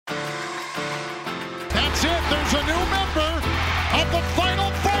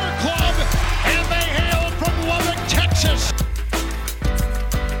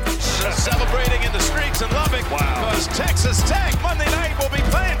in Lubbock because Texas Tech Monday night will be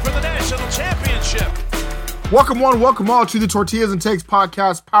playing for the national championship. Welcome one, welcome all to the Tortillas and Takes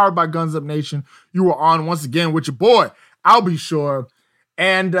podcast powered by Guns Up Nation. You are on once again with your boy, I'll be sure.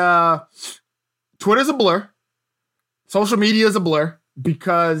 And Twitter's a blur. Social media is a blur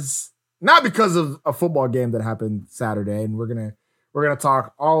not because of a football game that happened Saturday, and we're gonna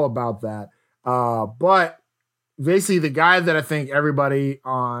talk all about that. But basically, the guy that I think everybody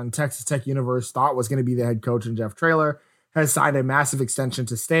on Texas Tech Universe thought was going to be the head coach in Jeff Traylor has signed a massive extension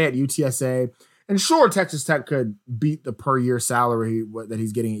to stay at UTSA. And sure, Texas Tech could beat the per year salary that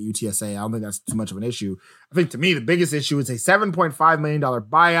he's getting at UTSA. I don't think that's too much of an issue. I think to me, the biggest issue is a $7.5 million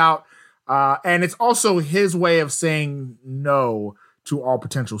buyout. And it's also his way of saying no to all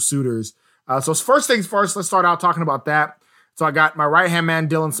potential suitors. So first things first, let's start out talking about that. So I got my right-hand man,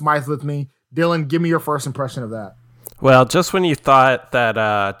 Dylan Smythe, with me. Dylan, give me your first impression of that. Well, just when you thought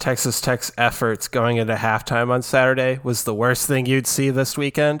that Texas Tech's efforts going into halftime on Saturday was the worst thing you'd see this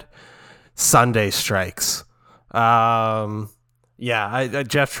weekend, Sunday strikes. Jeff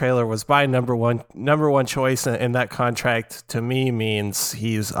Traylor was my number one choice, and that contract to me means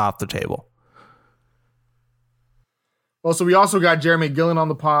he's off the table. Well, so we also got Jeremy Gillen on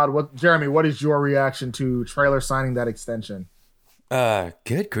the pod. Jeremy, what is your reaction to Traylor signing that extension?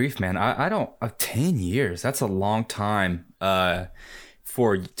 Good grief, man. I don't 10 years. That's a long time to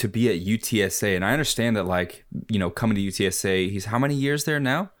be at UTSA. And I understand that, coming to UTSA, he's how many years there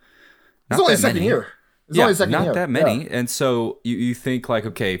now? It's only second year. Not that many. Yeah. And so you think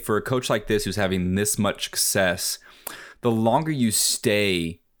okay, for a coach like this who's having this much success, the longer you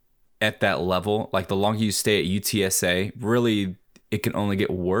stay at that level, the longer you stay at UTSA, really it can only get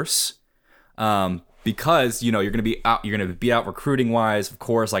worse. Because you're going to be out recruiting wise, of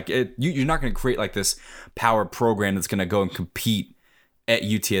course. You're not going to create this power program that's going to go and compete at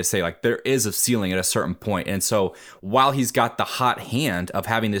UTSA. There is a ceiling at a certain point, and so while he's got the hot hand of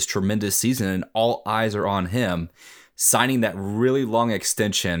having this tremendous season and all eyes are on him, signing that really long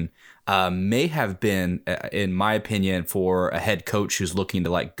extension may have been, in my opinion, for a head coach who's looking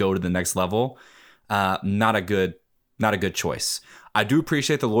to go to the next level, not a good choice. I do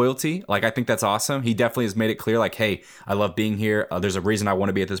appreciate the loyalty. I think that's awesome. He definitely has made it clear, hey, I love being here. There's a reason I want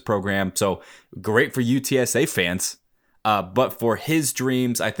to be at this program. So great for UTSA fans. But for his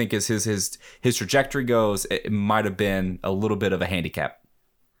dreams, I think as his trajectory goes, it might have been a little bit of a handicap.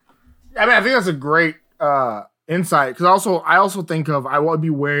 I think that's a great insight. Because I also think I would be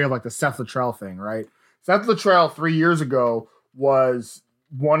wary of the Seth Littrell thing, right? Seth Littrell 3 years ago was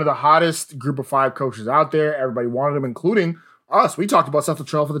one of the hottest group of five coaches out there. Everybody wanted him, including us. We talked about Seth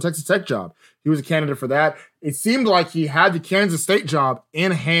Littrell for the Texas Tech job. He was a candidate for that. It seemed like he had the Kansas State job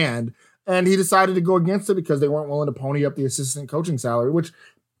in hand, and he decided to go against it because they weren't willing to pony up the assistant coaching salary, which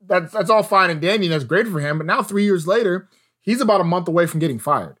that's all fine and dandy. That's great for him. But now 3 years later, he's about a month away from getting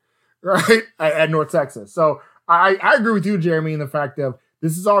fired, right, at North Texas. So I agree with you, Jeremy, in the fact of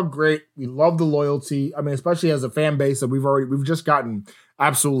this is all great. We love the loyalty. Especially as a fan base that we've just gotten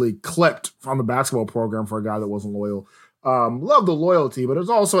absolutely clipped from the basketball program for a guy that wasn't loyal. Love the loyalty, but it's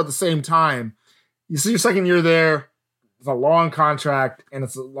also at the same time, you see your second year there, it's a long contract, and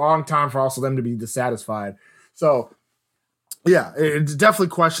it's a long time for also them to be dissatisfied. So, yeah, it's definitely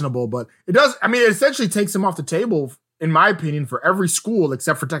questionable, but it does. It essentially takes him off the table, in my opinion, for every school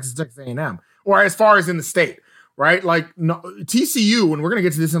except for Texas A&M, or as far as in the state, right? TCU, and we're going to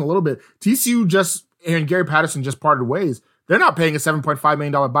get to this in a little bit, TCU and Gary Patterson just parted ways. They're not paying a $7.5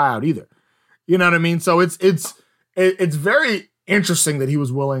 million buyout either. You know what I mean? So it's very interesting that he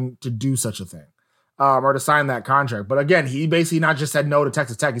was willing to do such a thing, or to sign that contract. But again, he basically not just said no to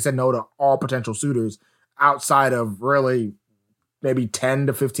Texas Tech, he said no to all potential suitors outside of really maybe 10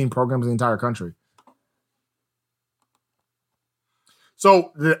 to 15 programs in the entire country.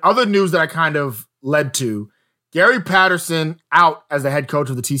 So the other news that I kind of led to, Gary Patterson out as the head coach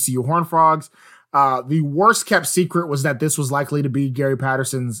of the TCU Horned Frogs. The worst kept secret was that this was likely to be Gary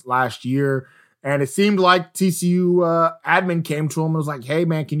Patterson's last year. And it seemed like TCU admin came to him and was like, hey,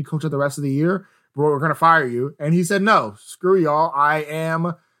 man, can you coach it the rest of the year? We're going to fire you. And he said, no, screw y'all. I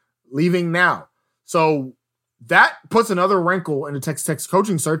am leaving now. So that puts another wrinkle into Texas Tech's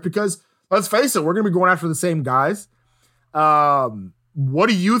coaching search because, let's face it, we're going to be going after the same guys. What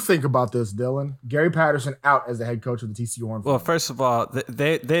do you think about this, Dylan? Gary Patterson out as the head coach of the TCU Horned Frogs. Well, first of all,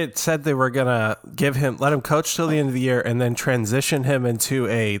 they said they were gonna let him coach till the end of the year, and then transition him into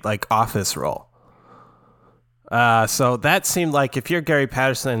a office role. So that seemed like if you're Gary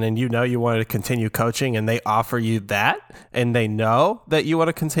Patterson and you wanted to continue coaching, and they offer you that, and they know that you want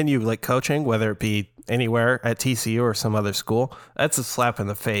to continue coaching, whether it be anywhere at TCU or some other school, that's a slap in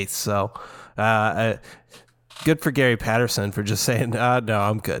the face. So Good for Gary Patterson for just saying, no,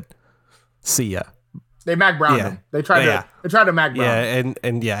 I'm good. See ya. They Mac Brown him. They tried to Mac Brown. Yeah,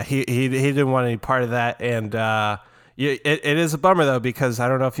 and he didn't want any part of that. And it is a bummer though, because I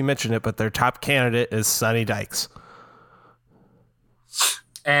don't know if you mentioned it, but their top candidate is Sonny Dykes.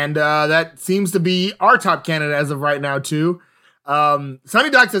 And that seems to be our top candidate as of right now too. Sonny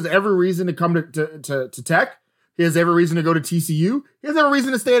Dykes has every reason to come to Tech. He has every reason to go to TCU. He has every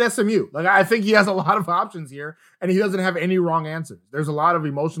reason to stay at SMU. Like, I think he has a lot of options here, and he doesn't have any wrong answers. There's a lot of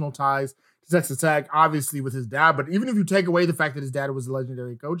emotional ties to Texas Tech, obviously with his dad. But even if you take away the fact that his dad was a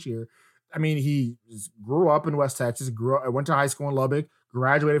legendary coach here, I mean, he grew up in West Texas, went to high school in Lubbock,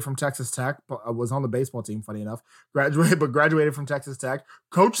 graduated from Texas Tech, was on the baseball team, funny enough, graduated from Texas Tech,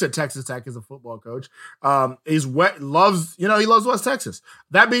 coached at Texas Tech as a football coach, he loves West Texas.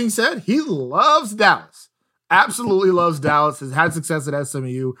 That being said, he loves Dallas. Absolutely loves Dallas, has had success at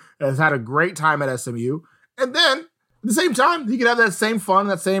SMU, has had a great time at SMU. And then at the same time, he could have that same fun,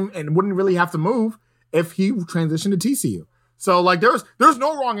 and wouldn't really have to move if he transitioned to TCU. So like there's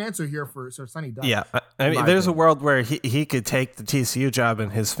no wrong answer here for Sonny Dykes. Yeah. I mean, there's a world where he could take the TCU job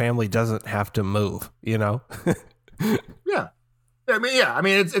and his family doesn't have to move, you know? Yeah. I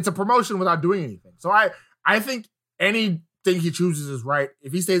mean, it's a promotion without doing anything. So I think anything he chooses is right.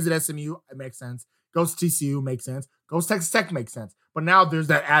 If he stays at SMU, it makes sense. Goes to TCU, makes sense. Goes to Texas Tech, makes sense. But now there's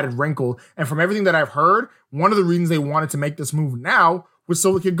that added wrinkle. And from everything that I've heard, one of the reasons they wanted to make this move now was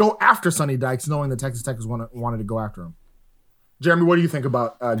so we could go after Sonny Dykes, knowing that Texas Tech wanted to go after him. Jeremy, what do you think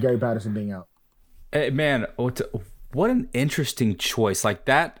about Gary Patterson being out? Hey, man, what an interesting choice. Like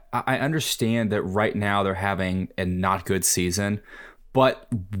that, I understand that right now they're having a not good season, but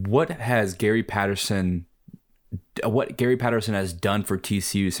what Gary Patterson has done for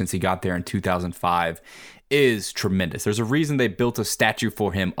TCU since he got there in 2005 is tremendous. There's a reason they built a statue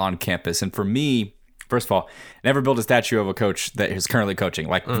for him on campus. And for me, first of all, never build a statue of a coach that is currently coaching.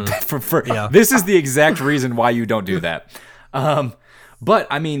 Like this is the exact reason why you don't do that. But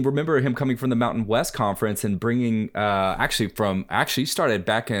I mean, remember him coming from the Mountain West Conference and bringing started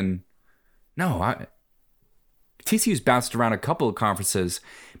back in TCU's bounced around a couple of conferences,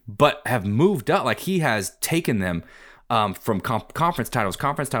 but have moved up. Like he has taken them from conference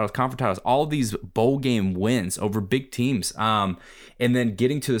titles, all these bowl game wins over big teams, and then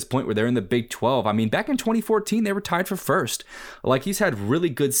getting to this point where they're in the Big 12. I mean, back in 2014, they were tied for first. Like he's had really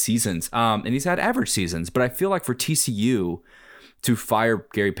good seasons, and he's had average seasons. But I feel like for TCU to fire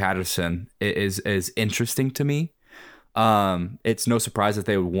Gary Patterson is interesting to me. It's no surprise that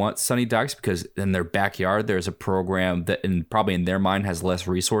they would want Sonny Dykes because in their backyard there's a program that probably in their mind has less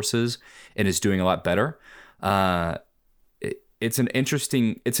resources and is doing a lot better. It's an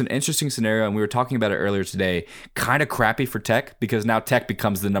interesting scenario, and we were talking about it earlier today. Kind of crappy for Tech because now Tech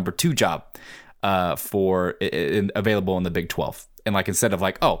becomes the number 2 job available in the Big 12. And like instead of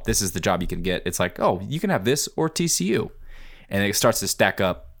like, oh, this is the job you can get, it's like, oh, you can have this or TCU, and it starts to stack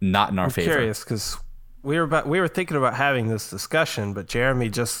up not in our favor. I'm curious because we were thinking about having this discussion, but Jeremy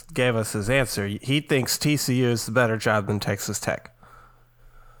just gave us his answer. He thinks TCU is the better job than Texas Tech.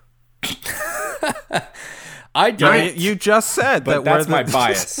 I don't. You just said but that's my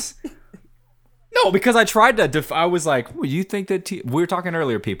bias. No, because I tried to. I was like, well, "You think that we were talking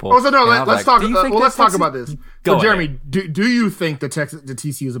earlier, people?" Oh, so no. Let's talk. Let's talk about this. Go so, Jeremy, do you think the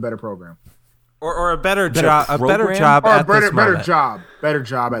TCU is a better program, or a better job? A better job or at this moment? Better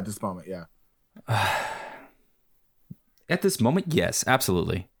job at this moment. Yeah. At this moment, yes,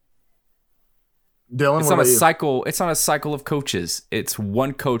 absolutely. Dylan, it's not a cycle. It's not a cycle of coaches. It's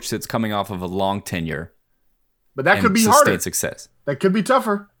one coach that's coming off of a long tenure. But that could be harder. Success. That could be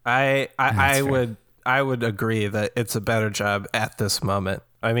tougher. I would agree that it's a better job at this moment.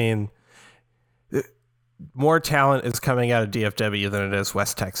 I mean, more talent is coming out of DFW than it is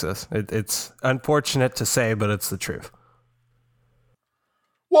West Texas. It's unfortunate to say, but it's the truth.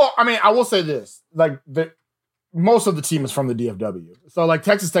 Well, I mean, I will say this: like most of the team is from the DFW, so like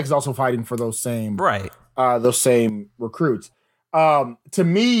Texas Tech is also fighting for those same recruits. To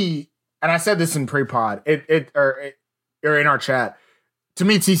me. And I said this in pre-pod, or in our chat. To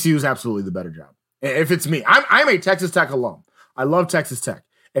me, TCU is absolutely the better job. If it's me, I'm a Texas Tech alum. I love Texas Tech.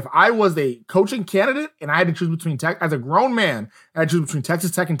 If I was a coaching candidate and I had to choose between Tech as a grown man, and I had to choose between Texas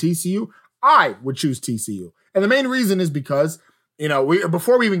Tech and TCU, I would choose TCU. And the main reason is because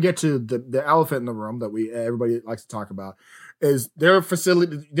before we even get to the elephant in the room that everybody likes to talk about, is their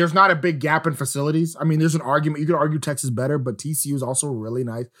facility. There's not a big gap in facilities. I mean, there's an argument. You could argue Texas is better, but TCU is also really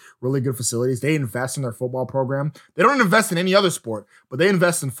nice, really good facilities. They invest in their football program. They don't invest in any other sport, but they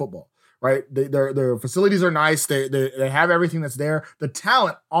invest in football, right? Their facilities are nice. They have everything that's there. The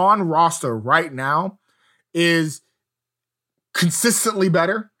talent on roster right now is consistently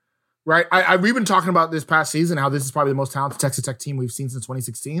better, right? We've been talking about this past season how this is probably the most talented Texas Tech team we've seen since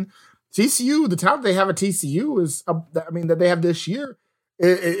 2016. TCU, the talent they have at TCU is, that they have this year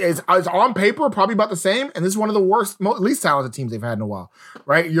is on paper probably about the same, and this is one of the least talented teams they've had in a while,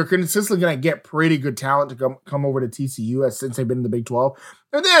 right? You're consistently going to get pretty good talent to come over to TCU since they've been in the Big 12.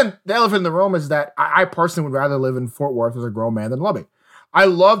 And then the elephant in the room is that I personally would rather live in Fort Worth as a grown man than Lubbock. I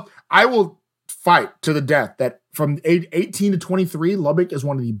will fight to the death that from 18 to 23, Lubbock is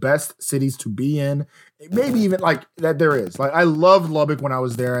one of the best cities to be in. Maybe even like that there is. Like I loved Lubbock when I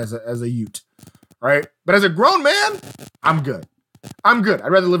was there as a Ute, right? But as a grown man, I'm good. I'd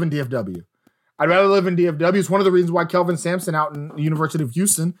rather live in DFW. It's one of the reasons why Kelvin Sampson out in the University of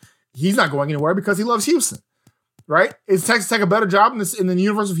Houston, he's not going anywhere because he loves Houston, right? Is Texas Tech a better job in the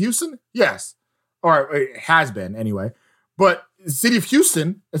University of Houston? Yes. Or it has been anyway. But the city of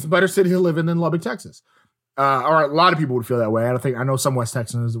Houston is a better city to live in than Lubbock, Texas. Or a lot of people would feel that way. I know some West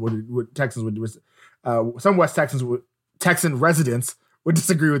Texans Texan residents would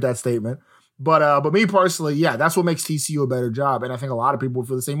disagree with that statement. But me personally, yeah, that's what makes TCU a better job. And I think a lot of people would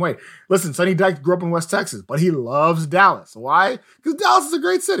feel the same way. Listen, Sonny Dykes grew up in West Texas, but he loves Dallas. Why? Because Dallas is a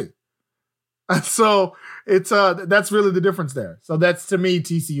great city. So it's that's really the difference there. So that's, to me,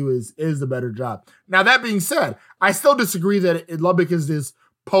 TCU is the better job. Now, that being said, I still disagree that Lubbock is this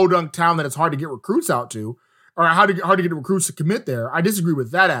podunk town that it's hard to get recruits out to, or hard to get recruits to commit there. I disagree with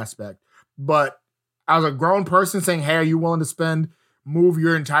that aspect. But as a grown person saying, hey, are you willing to move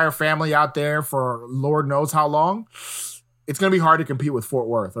your entire family out there for Lord knows how long? It's going to be hard to compete with Fort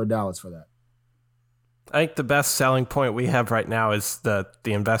Worth or Dallas for that. I think the best selling point we have right now is the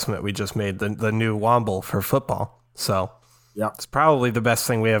investment we just made, the new Womble for football. So it's probably the best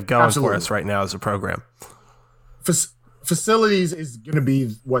thing we have going for us right now as a program. Facilities is going to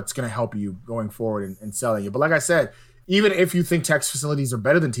be what's going to help you going forward and selling it. But like I said, even if you think Tech's facilities are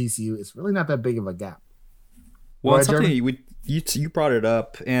better than TCU, it's really not that big of a gap. Well, it's something you brought it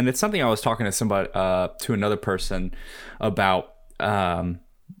up, and it's something I was talking to somebody, to another person about,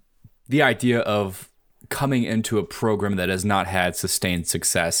 the idea of coming into a program that has not had sustained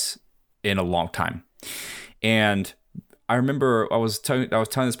success in a long time. And I remember I was telling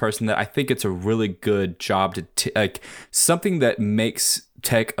this person that I think it's a really good job to like something that makes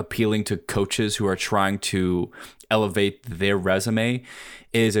Tech appealing to coaches who are trying to elevate their resume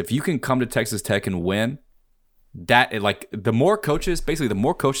is if you can come to Texas Tech and win. That like the more coaches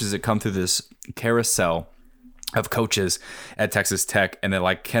that come through this carousel of coaches at Texas Tech and they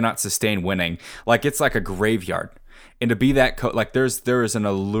like cannot sustain winning, like it's like a graveyard. And to be that like there is an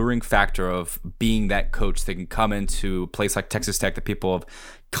alluring factor of being that coach that can come into a place like Texas Tech that people have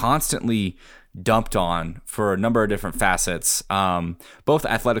constantly dumped on for a number of different facets, both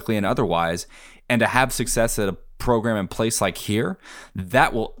athletically and otherwise, and to have success at a program and place like here,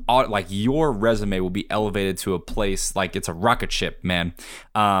 that will like your resume will be elevated to a place like it's a rocket ship, man.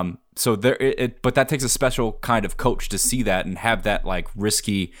 So but that takes a special kind of coach to see that and have that like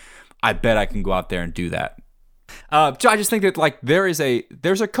risky, I bet I can go out there and do that. I just think that like there's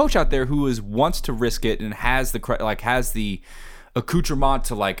a coach out there who wants to risk it and has the accoutrement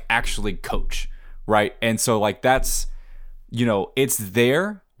to like actually coach, right? And so like that's, it's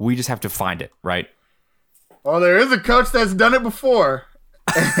there. We just have to find it, right? Well, there is a coach that's done it before,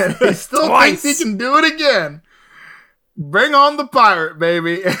 and he still thinks he can do it again. Bring on the pirate,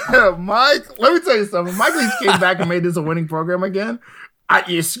 baby. Mike, let me tell you something. Mike Leach came back and made this a winning program again.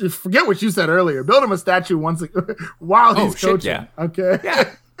 You forget what you said earlier. Build him a statue while he's coaching. Shit, yeah. Okay?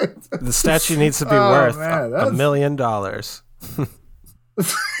 Yeah. The statue needs to be worth $1 million.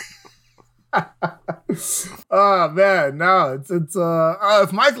 Oh man, no, it's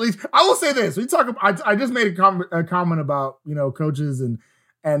if Mike Leach, I will say this: I just made a comment about coaches and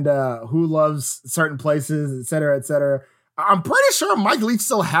who loves certain places, et cetera, et cetera. I'm pretty sure Mike Leach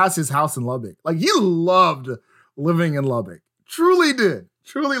still has his house in Lubbock. Like he loved living in Lubbock, truly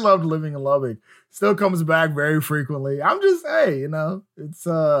loved living in Lubbock. Still comes back very frequently. I'm just it's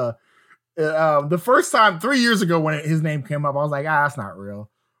the first time 3 years ago when his name came up, I was like, that's not real.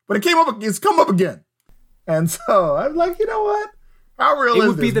 But it's come up again. And so I'm like, you know what? How real is this? It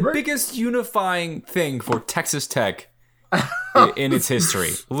would be the biggest unifying thing for Texas Tech in its history.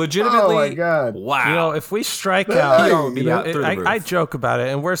 Legitimately. Oh my God. Wow. If we strike out, I joke about it,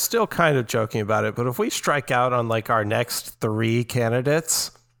 and we're still kind of joking about it, but if we strike out on like our next 3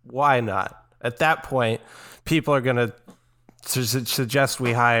 candidates, why not? At that point, people are going to suggest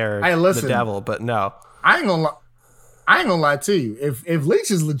we hire the devil, but no. I ain't gonna lie. I ain't gonna lie to you. If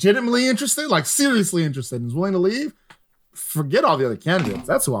Leach is legitimately interested, like seriously interested, and is willing to leave, forget all the other candidates.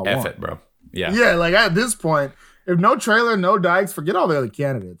 That's who I want. F it, bro. Yeah. Yeah, like at this point, if no Traylor, no Dykes, forget all the other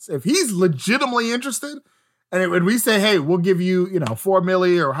candidates. If he's legitimately interested, and when we say, hey, we'll give you, $4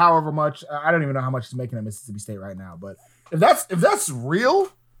 million or however much, I don't even know how much he's making at Mississippi State right now. But if that's real,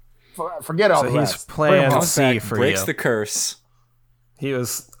 forget all the rest. So he's plan C for breaks you. The curse. He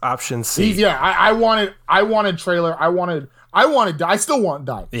was option C. I wanted Traylor. I still want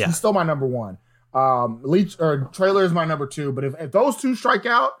Dykes. Yeah. He's still my number one. Leach or Traylor is my number two. But if those two strike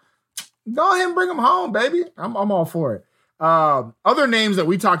out, go ahead and bring them home, baby. I'm all for it. Other names that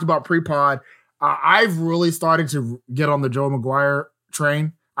we talked about pre-pod, I've really started to get on the Joe McGuire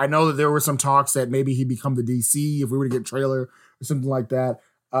train. I know that there were some talks that maybe he'd become the DC if we were to get Traylor or something like that.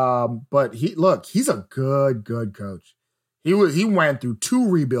 But he's a good coach. He went through 2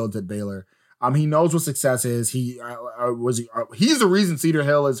 rebuilds at Baylor. He knows what success is. He's the reason Cedar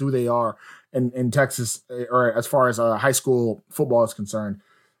Hill is who they are in Texas, or as far as high school football is concerned.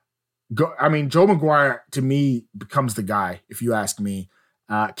 Joe McGuire to me becomes the guy, if you ask me.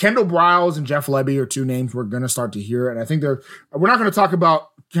 Kendall Briles and Jeff Lebby are 2 names we're going to start to hear, and I think we're not going to talk about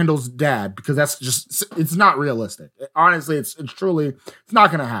Kendall's dad because it's not realistic. Honestly, it's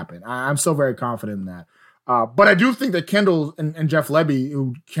not going to happen. I'm still very confident in that. But I do think that Kendall and Jeff Lebby,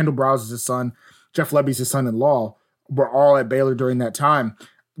 who Kendall Briles is his son, Jeff Lebby's his son-in-law, were all at Baylor during that time.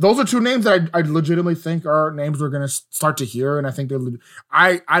 Those are 2 names that I legitimately think are names we're going to start to hear, and I think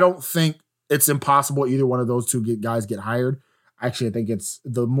I don't think it's impossible either one of those 2 guys get hired. Actually, I think it's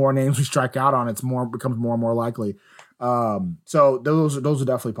the more names we strike out on, becomes more and more likely. So those are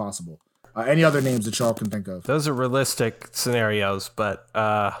definitely possible. Any other names that y'all can think of? Those are realistic scenarios, but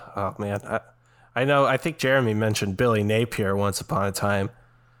oh man, I know. I think Jeremy mentioned Billy Napier once upon a time.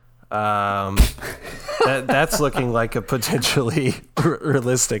 That's looking like a potentially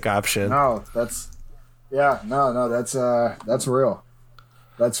realistic option. No, that's real.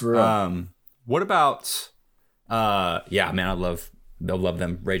 That's real. What about? Yeah, man, they'll love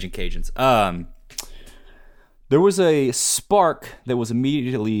them Raging Cajuns. There was a spark that was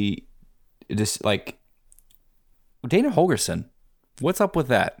immediately just like Dana Holgorsen. What's up with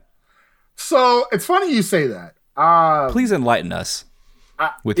that? So it's funny you say that. Please enlighten us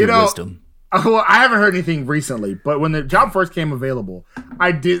with your wisdom. Well, I haven't heard anything recently, but when the job first came available,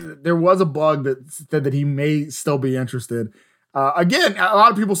 there was a bug that said that he may still be interested. Again, a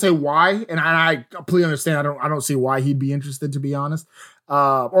lot of people say why, and I completely understand. I don't see why he'd be interested, to be honest.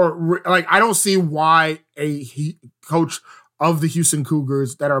 I don't see why a coach of the Houston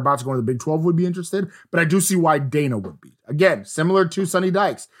Cougars that are about to go into the Big 12 would be interested, but I do see why Dana would be. Again, similar to Sonny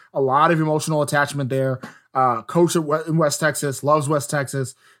Dykes, a lot of emotional attachment there. Coach in West Texas, loves West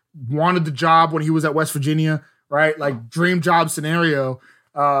Texas, wanted the job when he was at West Virginia, right? Like dream job scenario.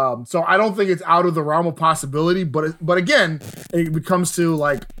 So I don't think it's out of the realm of possibility, but again, it becomes to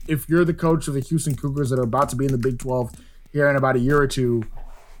like, if you're the coach of the Houston Cougars that are about to be in the Big 12 here in about a year or two,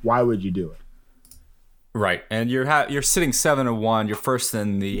 why would you do it? Right. And you're sitting 7-1, you're first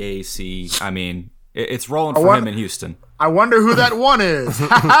in the AAC. I mean, it's rolling for him in Houston. I wonder who that one is.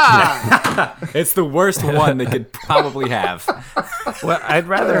 It's the worst one they could probably have. Well, I'd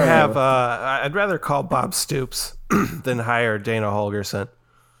rather call Bob Stoops than hire Dana Holgorsen.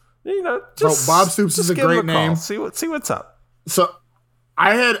 Bob Stoops is a great name. See what's up. So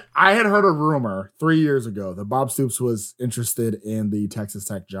I had heard a rumor 3 years ago that Bob Stoops was interested in the Texas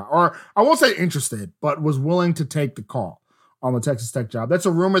Tech job, or I won't say interested, but was willing to take the call on the Texas Tech job. That's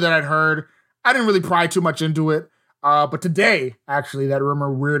a rumor that I'd heard. I didn't really pry too much into it. But today, actually, that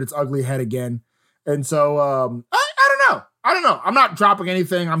rumor reared its ugly head again. And so I don't know. I'm not dropping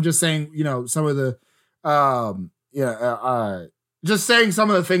anything. I'm just saying, some of the just saying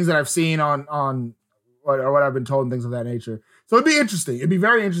some of the things that I've seen on what I've been told and things of that nature. So it'd be interesting. It'd be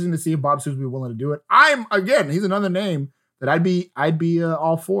very interesting to see if Bob Stoops would be willing to do it. He's another name that I'd be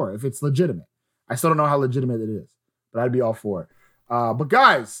all for if it's legitimate. I still don't know how legitimate it is, but I'd be all for it. But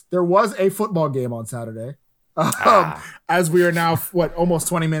guys, there was a football game on Saturday. As we are now almost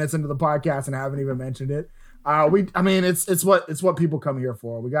 20 minutes into the podcast and I haven't even mentioned it. It's what people come here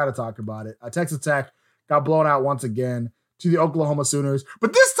for. We got to talk about it. Texas Tech got blown out once again to the Oklahoma Sooners,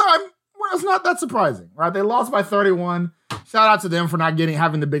 but this time it's not that surprising, right? They lost by 31. Shout out to them for not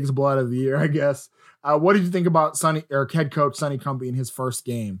having the biggest blood of the year, I guess. What did you think about head coach Sonny Cumbie in his first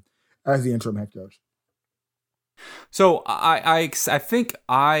game as the interim head coach? So I think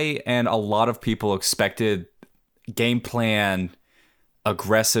I and a lot of people expected game plan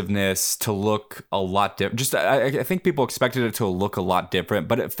aggressiveness to look a lot different. I think people expected it to look a lot different,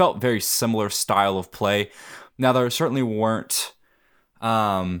 but it felt very similar style of play. Now, there certainly weren't.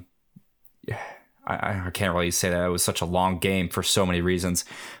 I can't really say that it was such a long game for so many reasons,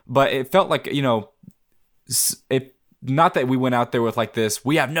 but it felt like, not that we went out there with like this,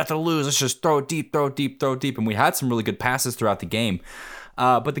 we have nothing to lose, let's just throw it deep, and we had some really good passes throughout the game.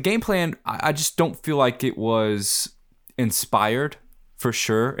 But the game plan, I just don't feel like it was inspired for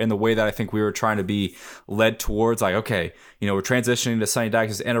sure in the way that I think we were trying to be led towards. Like, okay, we're transitioning to Sonny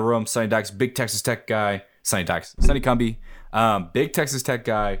Dykes in a room. Sonny Dykes, big Texas Tech guy. Sonny Cumbie, big Texas Tech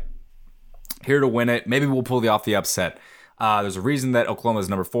guy, here to win it. Maybe we'll pull off the upset. There's a reason that Oklahoma is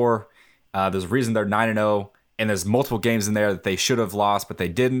number 4. There's a reason they're 9-0. And there's multiple games in there that they should have lost, but they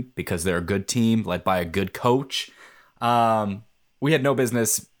didn't because they're a good team led by a good coach. We had no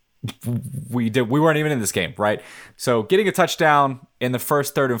business. We weren't even in this game, right? So getting a touchdown in the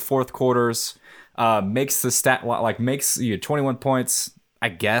first, third, and fourth quarters makes the stat makes 21 points, I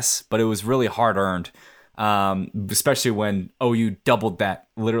guess, but it was really hard earned. Especially when OU doubled that,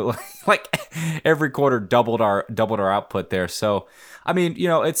 literally like every quarter doubled our output there. So I mean,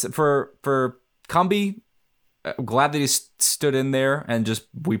 it's for Cumbie. I'm glad that he stood in there and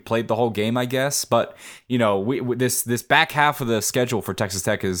we played the whole game, I guess. But this back half of the schedule for Texas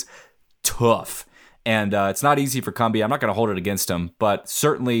Tech is tough, and it's not easy for Cumbie. I'm not going to hold it against him, but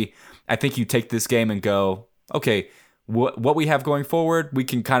certainly I think you take this game and go, okay, what we have going forward,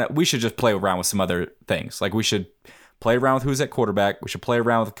 we should just play around with some other things. Like we should play around with who's at quarterback. We should play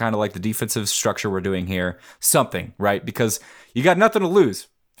around with kind of like the defensive structure we're doing here, something, right? Because you got nothing to lose.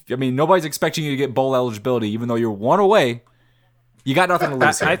 I mean, nobody's expecting you to get bowl eligibility, even though you're 1 away. You got nothing to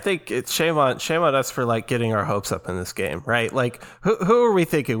lose here. I think it's shame on us for like getting our hopes up in this game, right? Like, who are we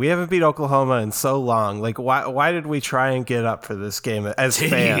thinking? We haven't beat Oklahoma in so long. Like, why did we try and get up for this game as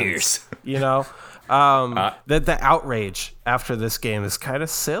fans? The outrage after this game is kind of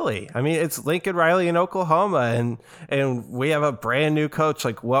silly. I mean, it's Lincoln Riley in Oklahoma, and we have a brand new coach.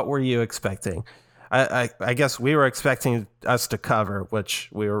 Like, what were you expecting? I guess we were expecting us to cover, which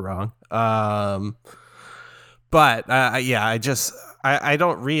we were wrong. But I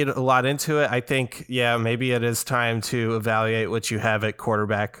don't read a lot into it. I think, maybe it is time to evaluate what you have at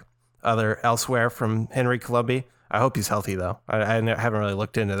quarterback elsewhere from Henry Colombi. I hope he's healthy, though. I haven't really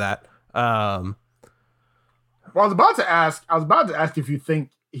looked into that. Well, I was about to ask if you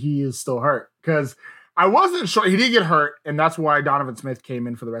think he is still hurt, because I wasn't sure. He did get hurt, and that's why Donovan Smith came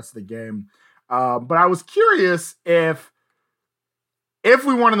in for the rest of the game. But I was curious if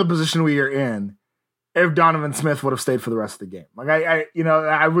we weren't in the position we are in, if Donovan Smith would have stayed for the rest of the game. Like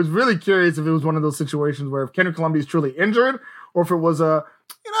I was really curious if it was one of those situations where if Henry Colombi is truly injured, or if it was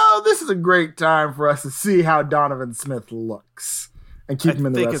this is a great time for us to see how Donovan Smith looks and keep him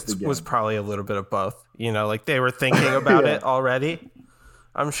in the rest of the game. I think it was probably a little bit of both. Like they were thinking about it already.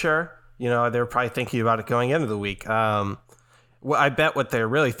 I'm sure. They were probably thinking about it going into the week. Well, I bet what they're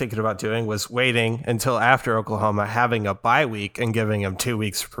really thinking about doing was waiting until after Oklahoma, having a bye week and giving him 2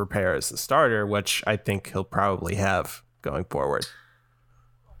 weeks to prepare as the starter, which I think he'll probably have going forward.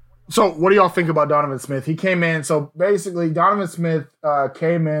 So what do y'all think about Donovan Smith? He came in. So basically, Donovan Smith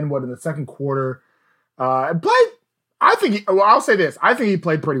came in, in the second quarter and played. I'll say this. I think he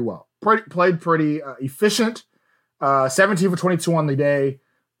played pretty well. Played pretty efficient. 17 for 22 on the day.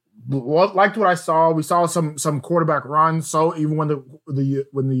 Liked what I saw. We saw some quarterback runs. So even when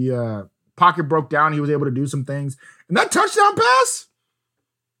the pocket broke down, he was able to do some things. And that touchdown pass,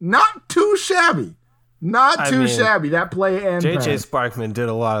 not too shabby. Not too shabby. That play and JJ Sparkman did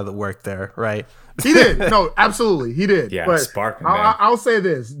a lot of the work there, right? He did. No, absolutely, he did. Yeah, but Sparkman. I'll say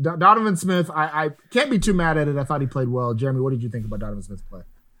this: Donovan Smith. I can't be too mad at it. I thought he played well. Jeremy, what did you think about Donovan Smith's play?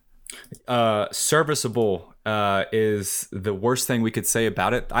 Serviceable is the worst thing we could say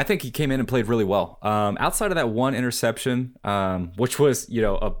about it. I think he came in and played really well. Outside of that one interception, which was,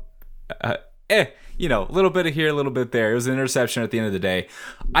 a little bit of here, a little bit there. It was an interception at the end of the day.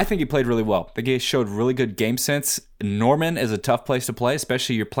 I think he played really well. The guy showed really good game sense. Norman is a tough place to play,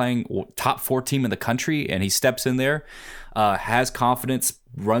 especially you're playing top 4 team in the country, and he steps in there, has confidence,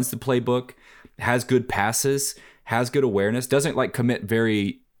 runs the playbook, has good passes, has good awareness, doesn't commit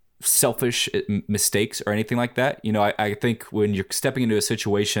very selfish mistakes or anything like that. I think when you're stepping into a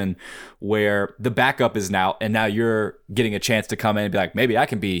situation where the backup is now you're getting a chance to come in and be like, maybe I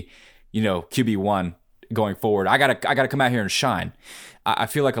can be, QB1 going forward. I gotta come out here and shine. I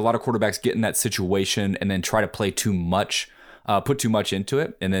feel like a lot of quarterbacks get in that situation and then try to play too much, put too much into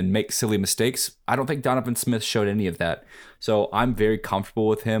it, and then make silly mistakes. I don't think Donovan Smith showed any of that. So I'm very comfortable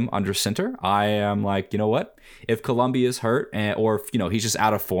with him under center. I am like, you know what? If Colombi is hurt or if, he's just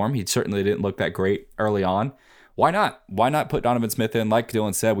out of form, he certainly didn't look that great early on. why not? Why not put Donovan Smith in? Like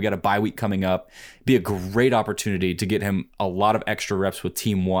Dylan said, we got a bye week coming up. Be a great opportunity to get him a lot of extra reps with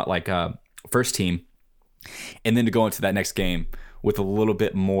team one, like first team, and then to go into that next game with a little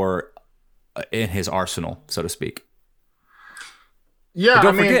bit more in his arsenal, so to speak. Yeah, but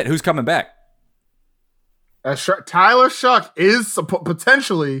don't forget who's coming back. Tyler Shough is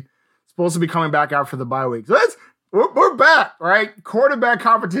potentially supposed to be coming back out for the bye week. So we're back, right? Quarterback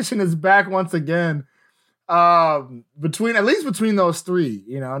competition is back once again. Between those three,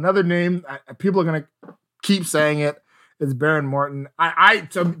 another name people are gonna keep saying it is Behren Morton.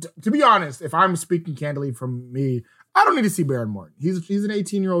 To be honest, if I'm speaking candidly from me, I don't need to see Behren Morton. He's an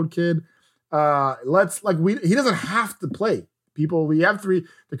 18-year-old kid. He doesn't have to play. We have three.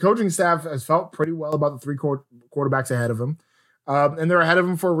 The coaching staff has felt pretty well about the three quarterbacks ahead of him, and they're ahead of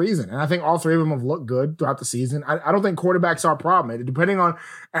him for a reason. And I think all three of them have looked good throughout the season. I don't think quarterbacks are a problem. Depending on,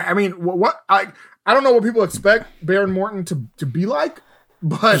 I don't know what people expect Behren Morton to be like,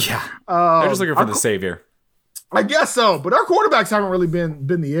 but they're just looking for the savior. I guess so, but our quarterbacks haven't really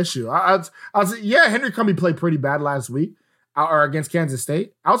been the issue. I'll say, Henry Cumbie played pretty bad last week or against Kansas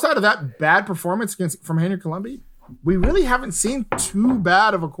State. Outside of that bad performance from Henry Cumbie, we really haven't seen too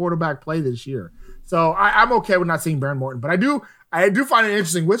bad of a quarterback play this year. So I'm okay with not seeing Behren Morton, but I do find it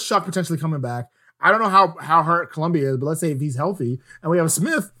interesting with Shough potentially coming back. I don't know how hurt Cumbie is, but let's say if he's healthy and we have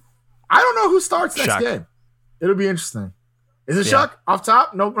Smith, I don't know who starts next game. It'll be interesting. Is it Shough off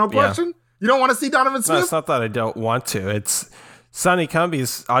top? No question. Yeah. You don't want to see Donovan Smith? No, it's not that I don't want to. It's Sonny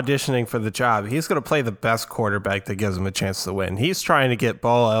Cumbie's auditioning for the job. He's going to play the best quarterback that gives him a chance to win. He's trying to get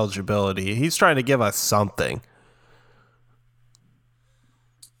bowl eligibility. He's trying to give us something.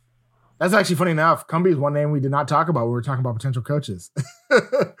 That's actually funny enough. Cumbie is one name we did not talk about when we were talking about potential coaches.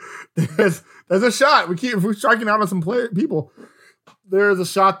 there's a shot. If we're striking out on some people, there's a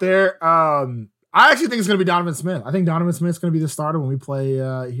shot there. I actually think it's going to be Donovan Smith. I think Donovan Smith's going to be the starter when we play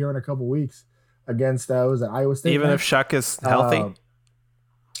here in a couple weeks against Iowa State. Even if Shough is healthy?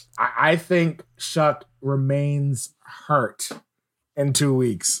 I think Shough remains hurt in 2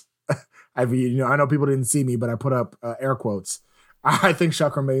 weeks. I know people didn't see me, but I put up air quotes. I think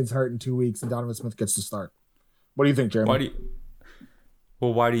Shough remains hurt in 2 weeks, and Donovan Smith gets to start. What do you think, Jeremy?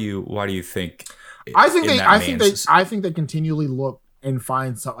 Why do you think? I think they continually look and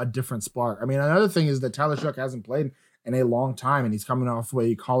find a different spark. I mean, another thing is that Tyler Shough hasn't played in a long time, and he's coming off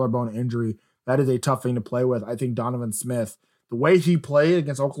a collarbone injury. That is a tough thing to play with. I think Donovan Smith, the way he played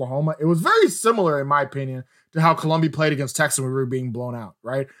against Oklahoma, it was very similar, in my opinion, to how Columbia played against Texas when we were being blown out.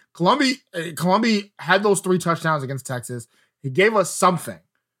 Right? Columbia had those 3 touchdowns against Texas. He gave us something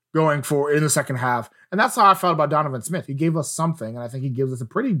going for in the second half. And that's how I felt about Donovan Smith. He gave us something, and I think he gives us a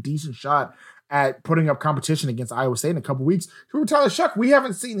pretty decent shot at putting up competition against Iowa State in a couple weeks. Who Tyler Shough, we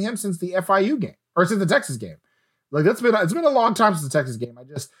haven't seen him since the FIU game, or since the Texas game. It's been a long time since the Texas game.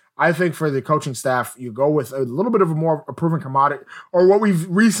 I think for the coaching staff, you go with a little bit of a proven commodity, or what we've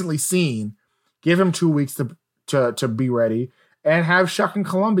recently seen. Give him 2 weeks to be ready, and have Shough and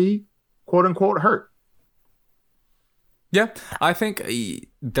Columbia, quote unquote, hurt. Yeah, I think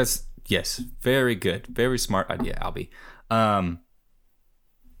that's, yes, very good. Very smart idea, Albie.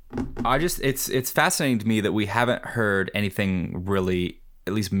 It's fascinating to me that we haven't heard anything really,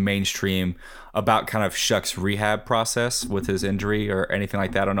 at least mainstream, about kind of Shough's rehab process with his injury or anything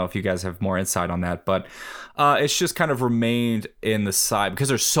like that. I don't know if you guys have more insight on that, but it's just kind of remained in the side because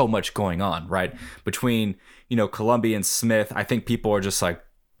there's so much going on, right? Between, Columbia and Smith, I think people are just like,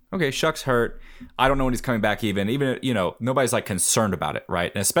 okay, Shough's hurt. I don't know when he's coming back even, nobody's like concerned about it,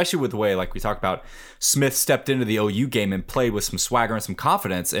 right? And especially with the way, like we talked about, Smith stepped into the OU game and played with some swagger and some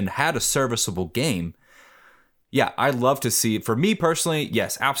confidence and had a serviceable game. Yeah, I'd love to see, for me personally,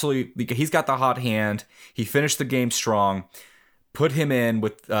 yes, absolutely. He's got the hot hand. He finished the game strong. Put him in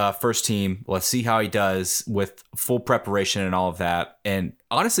with first team. Let's see how he does with full preparation and all of that. And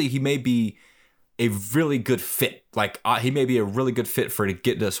honestly, he may be a really good fit. He may be a really good fit to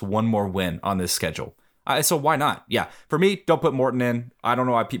get us one more win on this schedule. So why not? Yeah, for me, don't put Morton in. I don't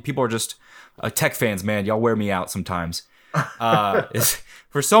know why people are just Tech fans, man. Y'all wear me out sometimes.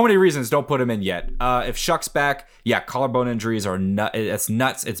 For so many reasons, don't put him in yet. If Shough's back, yeah, collarbone injuries are it's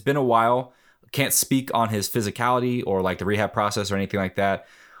nuts. It's been a while. Can't speak on his physicality or like the rehab process or anything like that.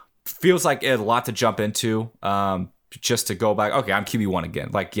 Feels like a lot to jump into. Just to go back, okay, I'm QB1 again.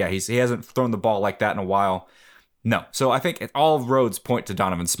 He hasn't thrown the ball like that in a while. No. So I think all roads point to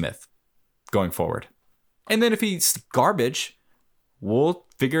Donovan Smith going forward. And then if he's garbage, we'll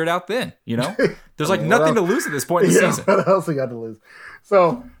figure it out then, There's nothing to lose at this point in the season. What else we got to lose?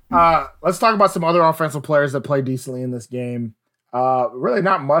 So let's talk about some other offensive players that played decently in this game. Really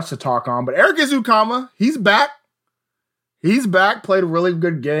not much to talk on, but Eric Ezukanma, he's back. He's back, played a really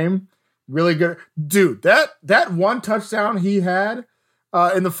good game. Really good. Dude, that one touchdown he had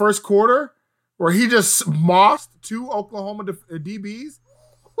in the first quarter where he just mossed 2 Oklahoma DBs.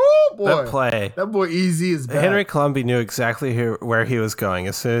 Woo, boy. That boy easy as bad. Henry Colombi knew exactly where he was going.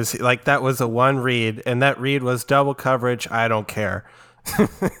 As soon as that was a one read, and that read was double coverage. I don't care.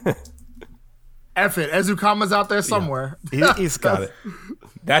 F it. Ezukama's out there somewhere. Yeah. He's got it.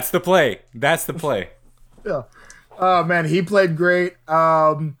 That's the play. Yeah. Oh, man, he played great.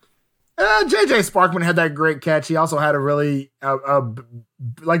 JJ Sparkman had that great catch. He also had a really,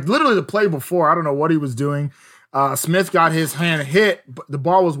 literally the play before. I don't know what he was doing. Smith got his hand hit. The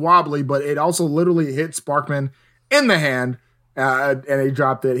ball was wobbly, but it also literally hit Sparkman in the hand, and he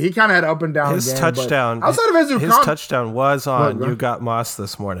dropped it. He kind of had up and down. His touchdown. Outside of his touchdown was on You Got Moss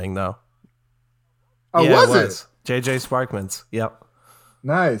this morning, though. Oh, yeah, was it? JJ Sparkman's. Yep.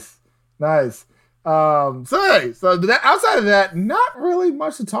 Nice. So outside of that, not really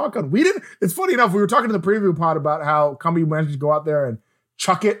much to talk on. It's funny enough, we were talking in the preview pod about how Cumbie managed to go out there and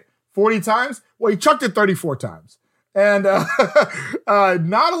chuck it 40 times. Well, he chucked it 34 times. And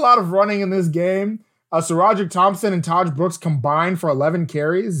not a lot of running in this game. Sarajic Thompson and Taj Brooks combined for 11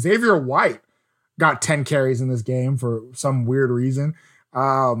 carries. Xavier White got 10 carries in this game for some weird reason.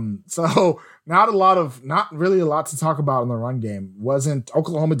 So not really a lot to talk about in the run game.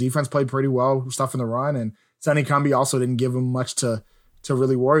 Oklahoma defense played pretty well, stuff in the run, and Sonny Cumbie also didn't give him much to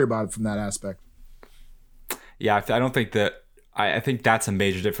really worry about from that aspect. Yeah, I don't think that. I think that's a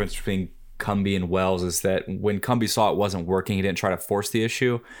major difference between Cumbie and Wells is that when Cumbie saw it wasn't working, he didn't try to force the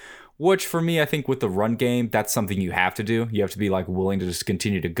issue. Which for me, I think with the run game, that's something you have to do. You have to be willing to just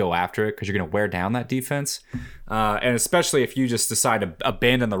continue to go after it because you're going to wear down that defense. And especially if you just decide to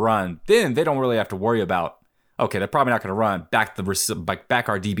abandon the run, then they don't really have to worry about, okay, they're probably not going to run. Back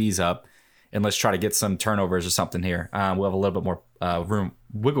our DBs up and let's try to get some turnovers or something here. We'll have a little bit more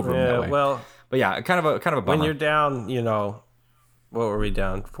wiggle room that way. Well, but yeah, kind of a bummer. When you're down, what were we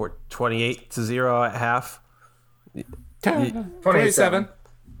down for? 28-0 at half. 27.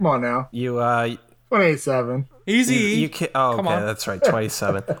 Come on now. 28-7. Easy. You can't, okay, that's right,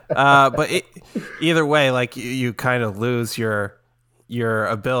 27. But either way, you kind of lose your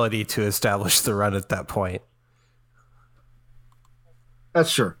ability to establish the run at that point.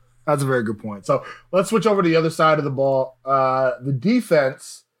 That's true. That's a very good point. So let's switch over to the other side of the ball. The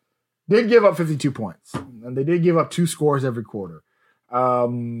defense did give up 52 points, and they did give up 2 scores every quarter.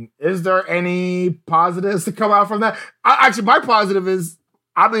 Is there any positives to come out from that? Actually, my positive is,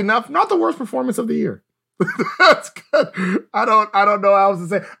 oddly enough, not the worst performance of the year. That's good. I don't know how else to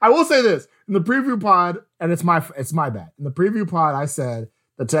say. I will say this in the preview pod, and it's my bad. In the preview pod, I said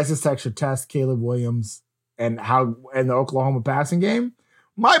the Texas Tech should test Caleb Williams and the Oklahoma passing game.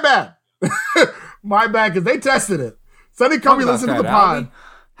 My bad. My bad, because they tested it. Sonny Cumbie listened to the pod.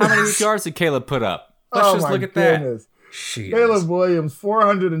 How many yards did Caleb put up? Let's just look at that. Jeez. Caleb Williams,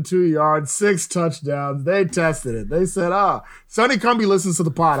 402 yards, 6 touchdowns. They tested it. They said, Sonny Cumbie listens to the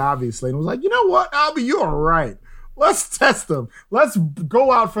pod, obviously, and was like, you know what, Albie, you are right. Let's test them. Let's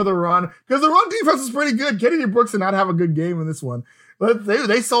go out for the run, because the run defense is pretty good. Kennedy Brooks did not have a good game in this one.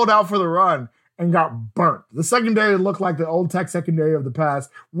 They sold out for the run and got burnt. The secondary looked like the old Tech secondary of the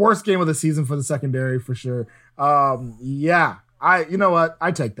past. Worst game of the season for the secondary, for sure. Yeah. You know what?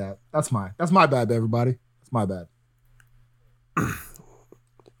 I take that. That's my bad, everybody. It's my bad.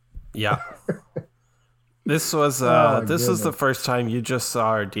 Yeah. This was the first time you just saw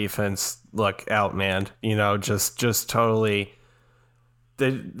our defense look outmanned. Just totally.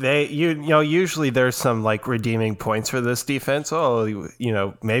 Usually there's some redeeming points for this defense.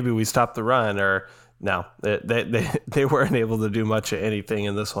 Maybe we stopped the run, or no, they weren't able to do much of anything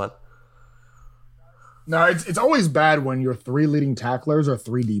in this one. No, it's always bad when your 3 leading tacklers are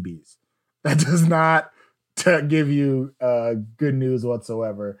 3 DBs. That does not give you good news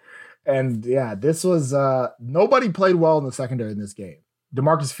whatsoever. And yeah, this was nobody played well in the secondary in this game.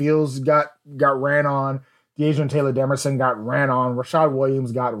 DeMarcus Fields got ran on. De'Adrian Taylor Demerson got ran on. Rashad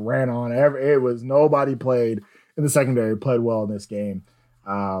Williams got ran on. It was nobody played in the secondary played well in this game.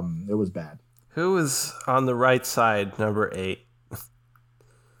 It was bad. Who was on the right side, number 8?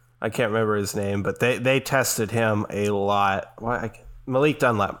 I can't remember his name, but they tested him a lot. Malik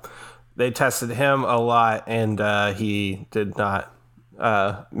Dunlap. They tested him a lot, and he did not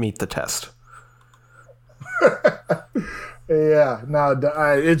meet the test. Yeah, no,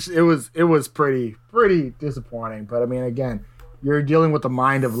 it was pretty disappointing. But I mean, again, you're dealing with the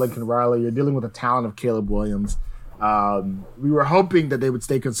mind of Lincoln Riley. You're dealing with the talent of Caleb Williams. We were hoping that they would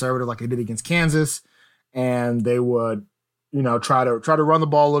stay conservative like they did against Kansas, and they would, try to run the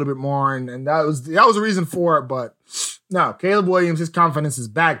ball a little bit more, and that was the reason for it. But No, Caleb Williams, his confidence is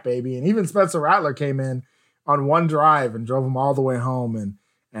back, baby. And even Spencer Rattler came in on one drive and drove him all the way home,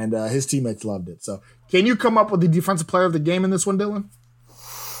 and his teammates loved it. So can you come up with the defensive player of the game in this one, Dylan?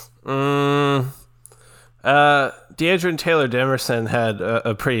 DeAndre Taylor Demerson had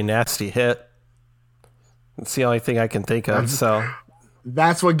a pretty nasty hit. It's the only thing I can think of.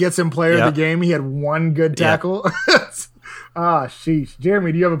 That's what gets him player of the game. He had one good tackle. Sheesh.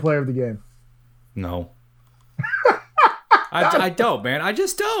 Jeremy, do you have a player of the game? No. I don't, man. I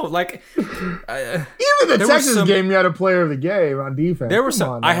just don't. Like, even the Texas game, you had a player of the game on defense. There were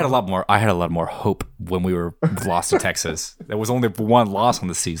some. I had a lot more hope when we were lost to Texas. There was only one loss on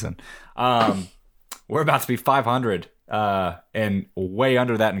the season. We're about to be 500 and way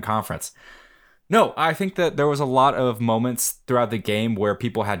under that in conference. No, I think that there was a lot of moments throughout the game where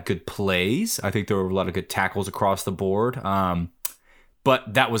people had good plays. I think there were a lot of good tackles across the board.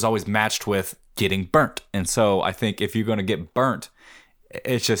 But that was always matched with getting burnt. And so I think if you're going to get burnt,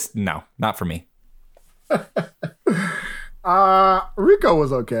 it's just, no, not for me. Rico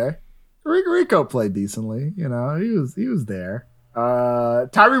was okay. Rico played decently. You know, he was there.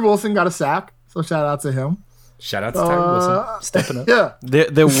 Tyree Wilson got a sack, so shout out to him. Shout out to Tyree Wilson. Stepping up. Yeah.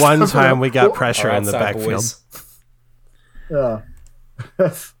 The one time we got pressure in the backfield. Yeah.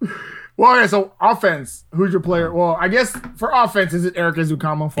 Well, okay, so offense, who's your player? Well, I guess for offense, is it Eric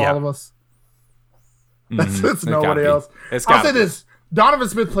Ezukanma for all of us? It's nobody else. I'll say this. Donovan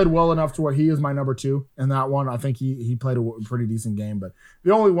Smith played well enough to where he is my number 2 in that one. I think he played a pretty decent game, but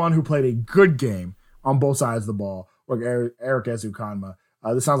the only one who played a good game on both sides of the ball was Eric Ezukanma.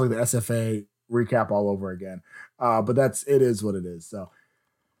 This sounds like the SFA recap all over again. But it is what it is. So,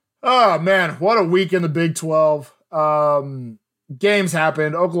 oh man, what a week in the Big 12. Games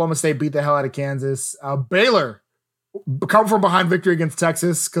happened. Oklahoma State beat the hell out of Kansas. Baylor come from behind victory against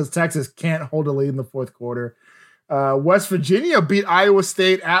Texas because Texas can't hold a lead in the fourth quarter. West Virginia beat Iowa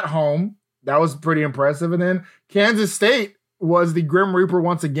State at home. That was pretty impressive. And then Kansas State was the Grim Reaper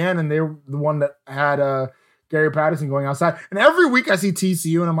once again, and they were the one that had Gary Patterson going outside. And every week I see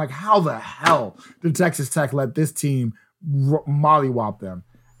TCU, and I'm like, how the hell did Texas Tech let this team mollywop them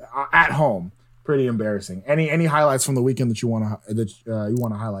at home? Pretty embarrassing. Any highlights from the weekend that you want to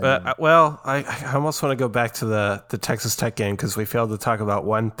highlight? Well, I almost want to go back to the Texas Tech game because we failed to talk about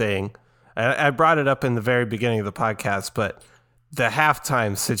one thing. I brought it up in the very beginning of the podcast, but the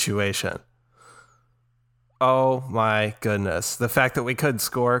halftime situation. Oh my goodness. The fact that we couldn't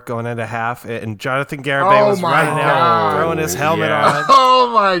score going into half and Jonathan Garibay was running out, throwing his helmet on.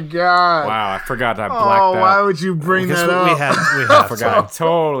 Oh my God. Wow, I forgot I blacked out. Why would you bring that up? I forgot. I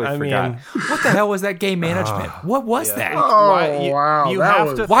totally forgot. What the hell was that game management? What was that? Wow.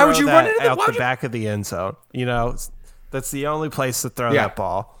 Why would you run it out the back of the end zone? You know, that's the only place to throw that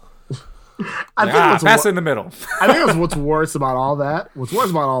ball. I think pass it in the middle. I think that's what's worse about all that. There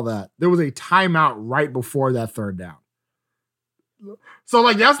was a timeout right before that third down. So,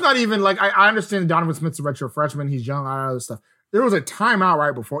 like, that's not even, like, I understand Donovan Smith's a redshirt freshman. He's young, all that other stuff. There was a timeout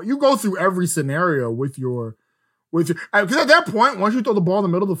right before. You go through every scenario with your because at that point, once you throw the ball in the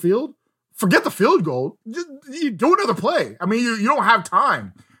middle of the field, forget the field goal. Just you do another play. I mean, you don't have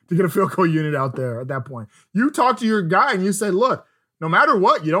time to get a field goal unit out there at that point. You talk to your guy and you say, look, no matter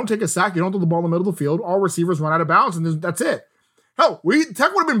what, you don't take a sack, you don't throw the ball in the middle of the field, all receivers run out of bounds, and that's it. Hell,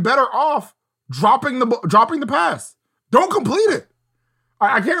 Tech would have been better off dropping the pass. Don't complete it.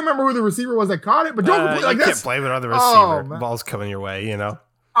 I can't remember who the receiver was that caught it, but don't complete it. You can't blame it on the receiver. The ball's coming your way, you know.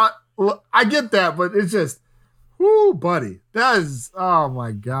 I get that, but it's just, whoo, buddy. That is, oh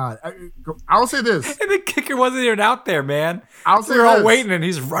my God. I'll say this. And the kicker wasn't even out there, man. We're all waiting, and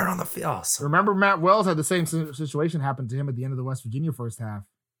he's running on the field. Remember, Matt Wells had the same situation happen to him at the end of the West Virginia first half.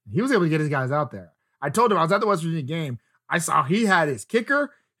 He was able to get his guys out there. I told him I was at the West Virginia game. I saw he had his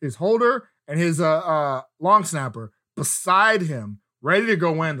kicker, his holder, and his long snapper beside him, ready to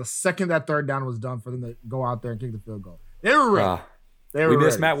go in the second that third down was done for them to go out there and kick the field goal. They were ready. We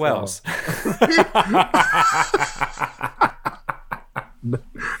missed Matt Wells.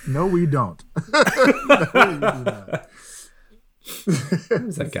 No, we don't.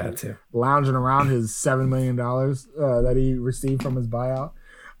 Who's that guy too? Lounging around his $7 million that he received from his buyout.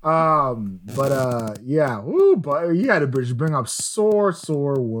 But he had to bring up sore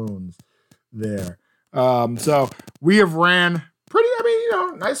wounds there. So we have ran pretty,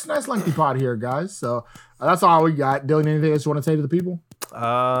 nice lengthy pod here, guys. So that's all we got. Dylan, anything else you want to say to the people?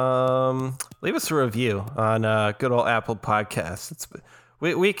 Leave us a review on good old Apple Podcasts.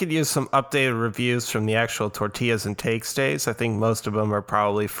 We could use some updated reviews from the actual Tortillas and Takes days. I think most of them are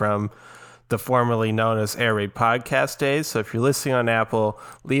probably from the formerly known as Air Raid Podcast days. So if you're listening on Apple,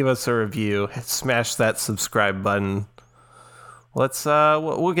 leave us a review. Smash that subscribe button.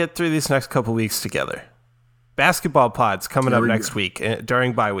 we'll get through these next couple weeks together. Basketball pods coming up next week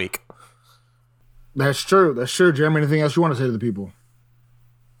during bye week. That's true. Jeremy, anything else you want to say to the people?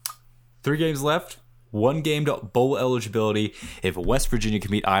 3 games left. 1 game to bowl eligibility. If West Virginia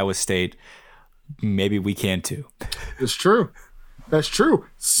can beat Iowa State, maybe we can too. It's true. That's true.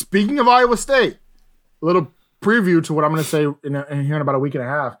 Speaking of Iowa State, a little preview to what I'm going to say in here in about a week and a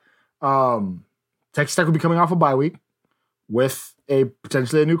half. Texas Tech will be coming off a bye week with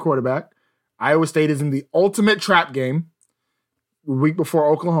potentially a new quarterback. Iowa State is in the ultimate trap game a week before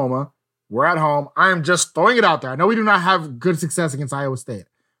Oklahoma. We're at home. I am just throwing it out there. I know we do not have good success against Iowa State,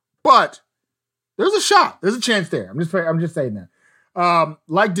 but there's a shot. There's a chance there. I'm just saying that.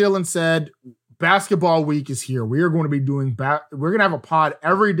 Like Dylan said, basketball week is here. We are going to be doing we're going to have a pod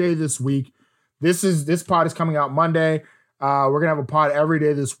every day this week. This pod is coming out Monday. We're going to have a pod every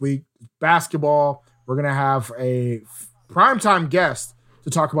day this week. Basketball. We're going to have a primetime guest to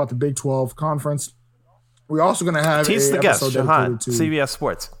talk about the Big 12 conference. We're also going to have the guest, Shahan, CBS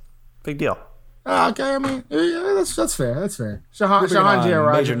Sports. Big deal. Okay, I mean, yeah, that's fair. That's fair. Shahan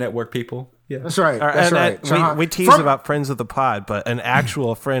J. Major network people. Yeah, that's right. That's right. We tease about friends of the pod, but an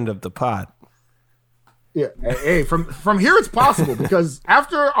actual friend of the pod. Yeah. Hey, from here it's possible because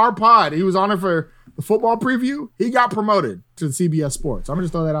after our pod, he was on it for the football preview. He got promoted to CBS Sports. I'm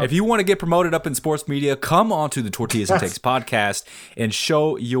just throwing that out. If you want to get promoted up in sports media, come on to the Tortillas and Takes podcast and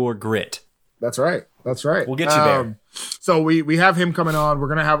show your grit. That's right. We'll get you there. So we have him coming on. We're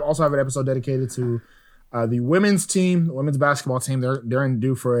gonna also have an episode dedicated to the women's team, the women's basketball team. They're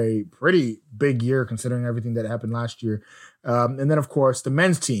due for a pretty big year considering everything that happened last year. And then of course the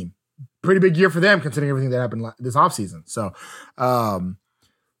men's team. Pretty big year for them considering everything that happened this offseason. So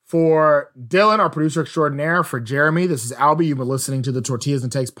for Dylan, our producer extraordinaire, for Jeremy, this is Albie. You've been listening to the Tortillas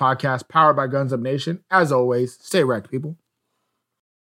and Takes podcast powered by Guns Up Nation. As always, stay wrecked, people.